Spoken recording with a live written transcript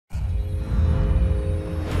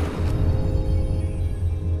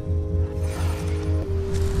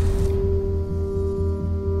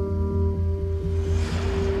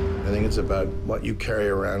it's about what you carry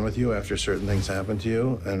around with you after certain things happen to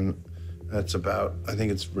you. And it's about, I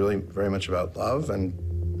think it's really very much about love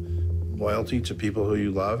and loyalty to people who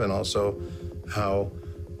you love, and also how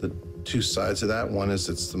the two sides of that, one is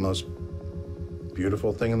it's the most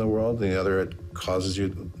beautiful thing in the world, and the other, it causes you,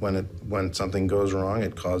 when something goes wrong,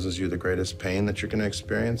 it causes you the greatest pain that you're going to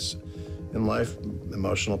experience in life,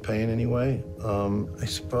 emotional pain anyway. I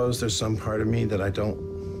suppose there's some part of me that I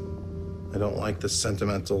don't like the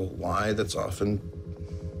sentimental lie that's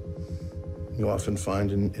you often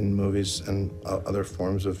find in movies and other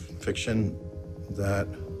forms of fiction that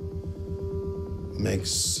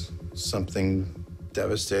makes something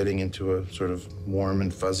devastating into a sort of warm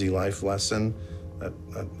and fuzzy life lesson.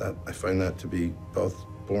 That I find that to be both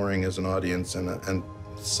boring as an audience and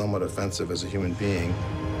somewhat offensive as a human being.